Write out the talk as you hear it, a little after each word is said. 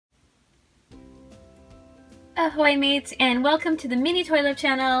Ahoy mates, and welcome to the Mini Toy Love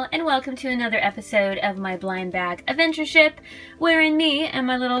channel, and welcome to another episode of my blind bag adventure ship, wherein me and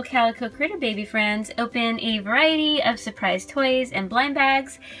my little calico critter baby friends open a variety of surprise toys and blind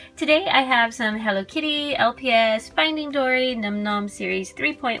bags. Today I have some Hello Kitty, LPS, Finding Dory, Noms Series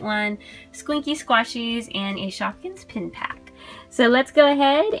 3.1, Squinky Squashies, and a Shopkins pin pack. So let's go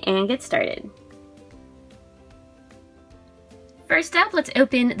ahead and get started. First up, let's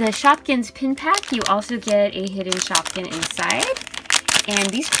open the Shopkins pin pack. You also get a hidden Shopkin inside. And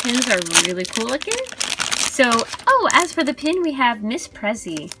these pins are really cool looking. So, as for the pin, we have Miss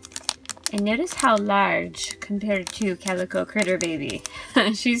Prezi. And notice how large compared to Calico Critter Baby.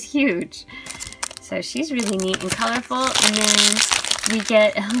 She's huge. So she's really neat and colorful. And then we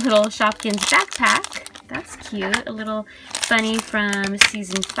get a little Shopkins backpack. That's cute. A little bunny from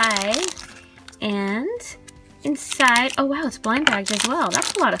season 5. And inside, oh wow, it's blind bagged as well.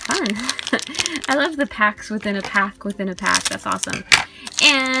 That's a lot of fun. I love the packs within a pack within a pack. That's awesome.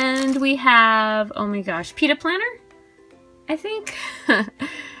 And we have, oh my gosh, Pita Planner, I think.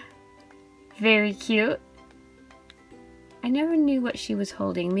 Very cute. I never knew what she was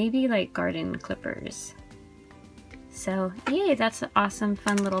holding. Maybe like garden clippers. So yay, that's an awesome,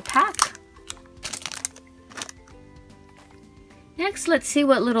 fun little pack. Next, let's see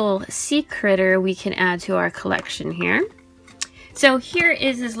what little sea critter we can add to our collection here. So here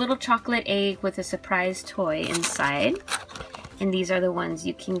is this little chocolate egg with a surprise toy inside. And these are the ones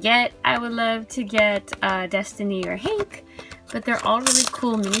you can get. I would love to get Destiny or Hank, but they're all really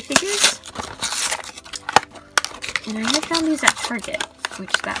cool minifigures. And I have found these at Target,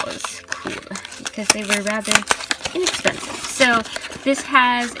 which that was cool because they were rather inexpensive. So this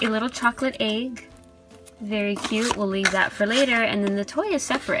has a little chocolate egg. Very cute. We'll leave that for later. And then the toy is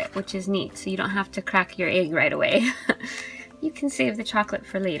separate, which is neat. So you don't have to crack your egg right away. You can save the chocolate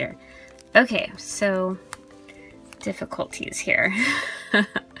for later. Okay, so difficulties here.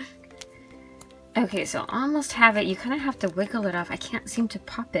 Okay, so almost have it. You kind of have to wiggle it off. I can't seem to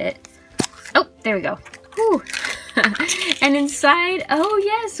pop it. Oh, there we go. Whew. And inside, oh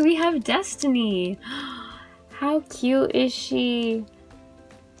yes, we have Destiny. How cute is she?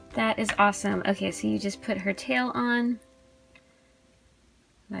 That is awesome. Okay, so you just put her tail on,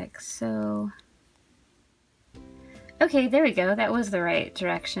 like so. Okay, there we go. That was the right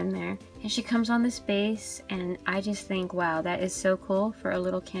direction there. And she comes on this base, and I just think, wow, that is so cool for a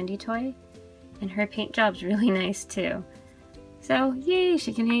little candy toy. And her paint job's really nice too. So, yay,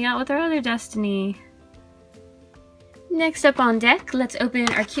 she can hang out with her other Destiny. Next up on deck, let's open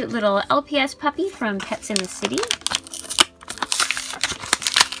our cute little LPS puppy from Pets in the City.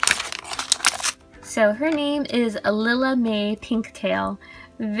 So her name is Lila May Pinktail.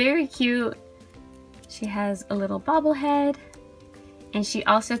 Very cute. She has a little bobblehead. And she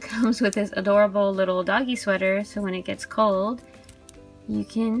also comes with this adorable little doggy sweater. So when it gets cold, you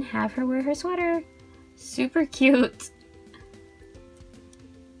can have her wear her sweater. Super cute.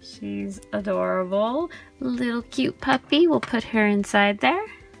 She's adorable. Little cute puppy. We'll put her inside there.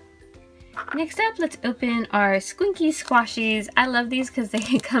 Next up, let's open our Squinky Squashies. I love these because they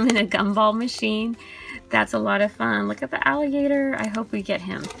come in a gumball machine. That's a lot of fun. Look at the alligator. I hope we get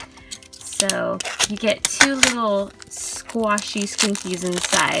him. So you get two little squashy Squinkies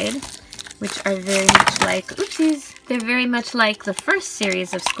inside, which are very much like, oopsies, they're very much like the first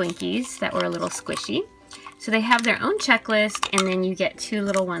series of Squinkies that were a little squishy. So they have their own checklist, and then you get two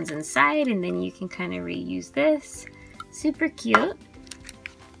little ones inside, and then you can kind of reuse this. Super cute.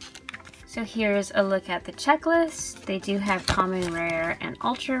 So here's a look at the checklist. They do have common, rare, and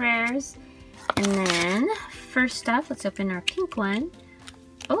ultra rares. And then, first up, let's open our pink one.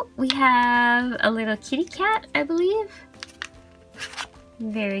 Oh, we have a little kitty cat, I believe.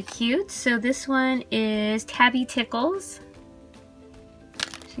 Very cute. So this one is Tabby Tickles.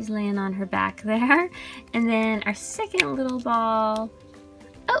 She's laying on her back there. And then our second little ball.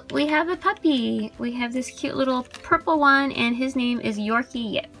 Oh, we have a puppy. We have this cute little purple one, and his name is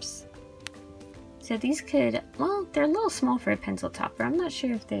Yorkie Yips. So these could, well, they're a little small for a pencil topper. I'm not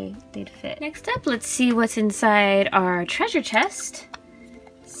sure if they'd fit. Next up, let's see what's inside our treasure chest.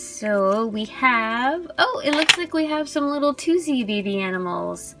 So we have, oh, it looks like we have some little Toozy baby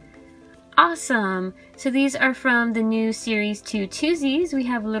animals. Awesome. So these are from the new Series 2 Toozies. We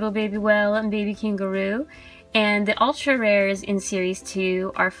have little baby whale and baby kangaroo. And the ultra rares in Series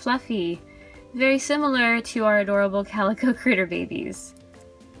 2 are Fluffy. Very similar to our adorable Calico Critter babies.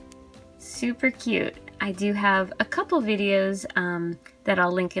 Super cute. I do have a couple videos that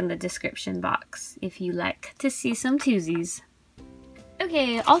I'll link in the description box if you like to see some Toozies.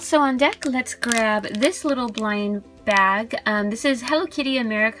 Okay, also on deck, let's grab this little blind bag. This is Hello Kitty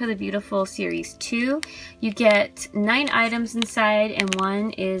America the Beautiful Series 2. You get 9 items inside, and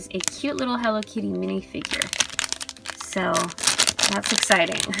one is a cute little Hello Kitty minifigure. So that's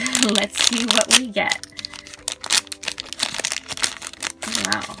exciting. Let's see what we get.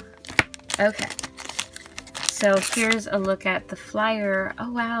 Wow. Okay. So here's a look at the flyer.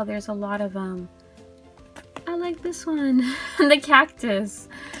 Oh wow, there's a lot of I like this one. The cactus.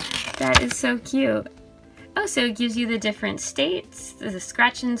 That is so cute. Oh, so it gives you the different states, the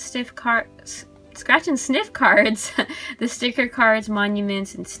scratch and sniff cards, the sticker cards,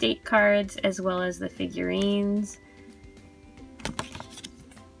 monuments, and state cards, as well as the figurines.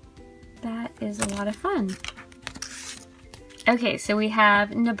 That is a lot of fun. Okay, so we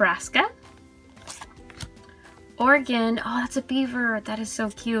have Nebraska, Oregon. Oh, that's a beaver. That is so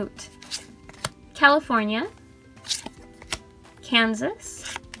cute. California,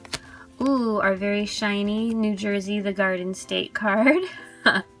 Kansas. Ooh, our very shiny New Jersey, the Garden State card.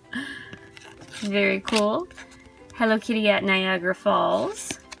 Very cool. Hello Kitty at Niagara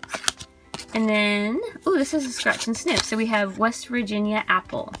Falls. And then, ooh, this is a scratch and sniff. So we have West Virginia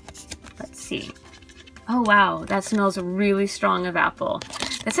apple. Let's see. Oh wow, that smells really strong of apple.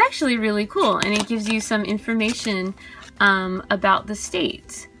 That's actually really cool, and it gives you some information about the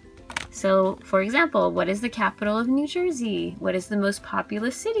state. So, for example, what is the capital of New Jersey? What is the most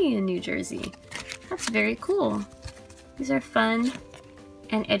populous city in New Jersey? That's very cool. These are fun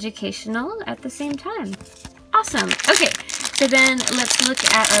and educational at the same time. Awesome. Okay, so then let's look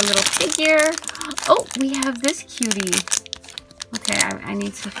at our little figure. Oh, we have this cutie. Okay, I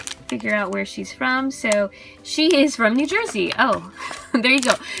need to figure out where she's from. So she is from New Jersey. Oh, there you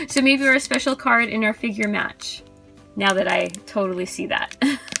go. So maybe we're a special card in our figure match. Now that I totally see that.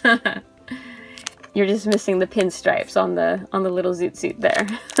 You're just missing the pinstripes on the little zoot suit there.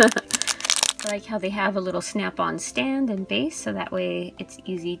 I like how they have a little snap-on stand and base, so that way it's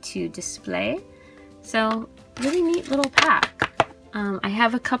easy to display. So really neat little pack. I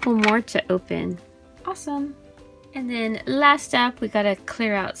have a couple more to open. Awesome. And then last up, we gotta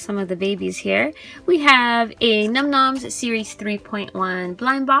clear out some of the babies here. We have a Noms Series 3.1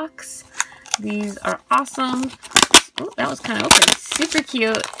 blind box. These are awesome. Oh, that was kind of open. Super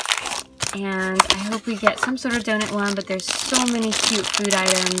cute. And I hope we get some sort of donut one, but there's so many cute food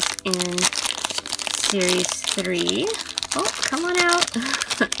items in Series 3. Oh, come on out.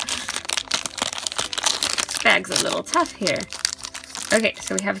 This bag's a little tough here. Okay,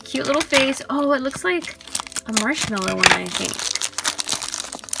 so we have a cute little face. Oh, it looks like a marshmallow one, I think.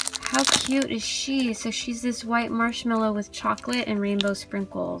 How cute is she? So she's this white marshmallow with chocolate and rainbow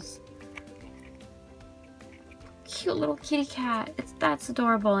sprinkles. Cute little kitty cat. That's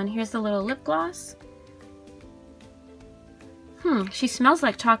adorable. And here's the little lip gloss. She smells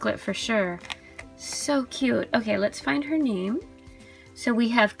like chocolate for sure. So cute. Okay, let's find her name. So we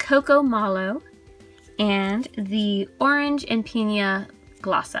have Coco Malo and the Orange and Pina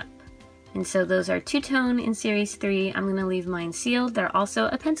Gloss Up. And so those are two-tone in Series 3. I'm going to leave mine sealed. They're also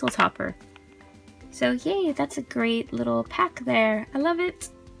a pencil topper. So yay, that's a great little pack there. I love it.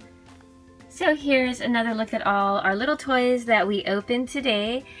 So here's another look at all our little toys that we opened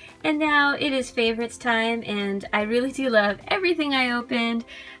today. And now it is favorites time, and I really do love everything I opened.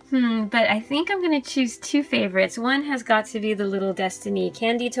 But I think I'm going to choose 2 favorites. One has got to be the Little Destiny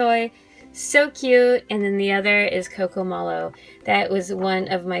candy toy. So cute. And then the other is Coco Malo. That was one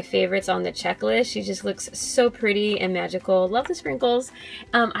of my favorites on the checklist. She just looks so pretty and magical. Love the sprinkles.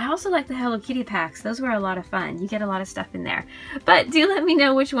 I also like the Hello Kitty packs. Those were a lot of fun. You get a lot of stuff in there. But do let me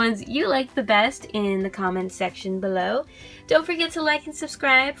know which ones you like the best in the comments section below. Don't forget to like and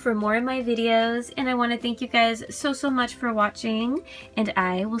subscribe for more of my videos. And I want to thank you guys so much for watching. And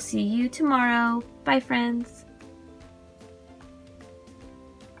I will see you tomorrow. Bye, friends.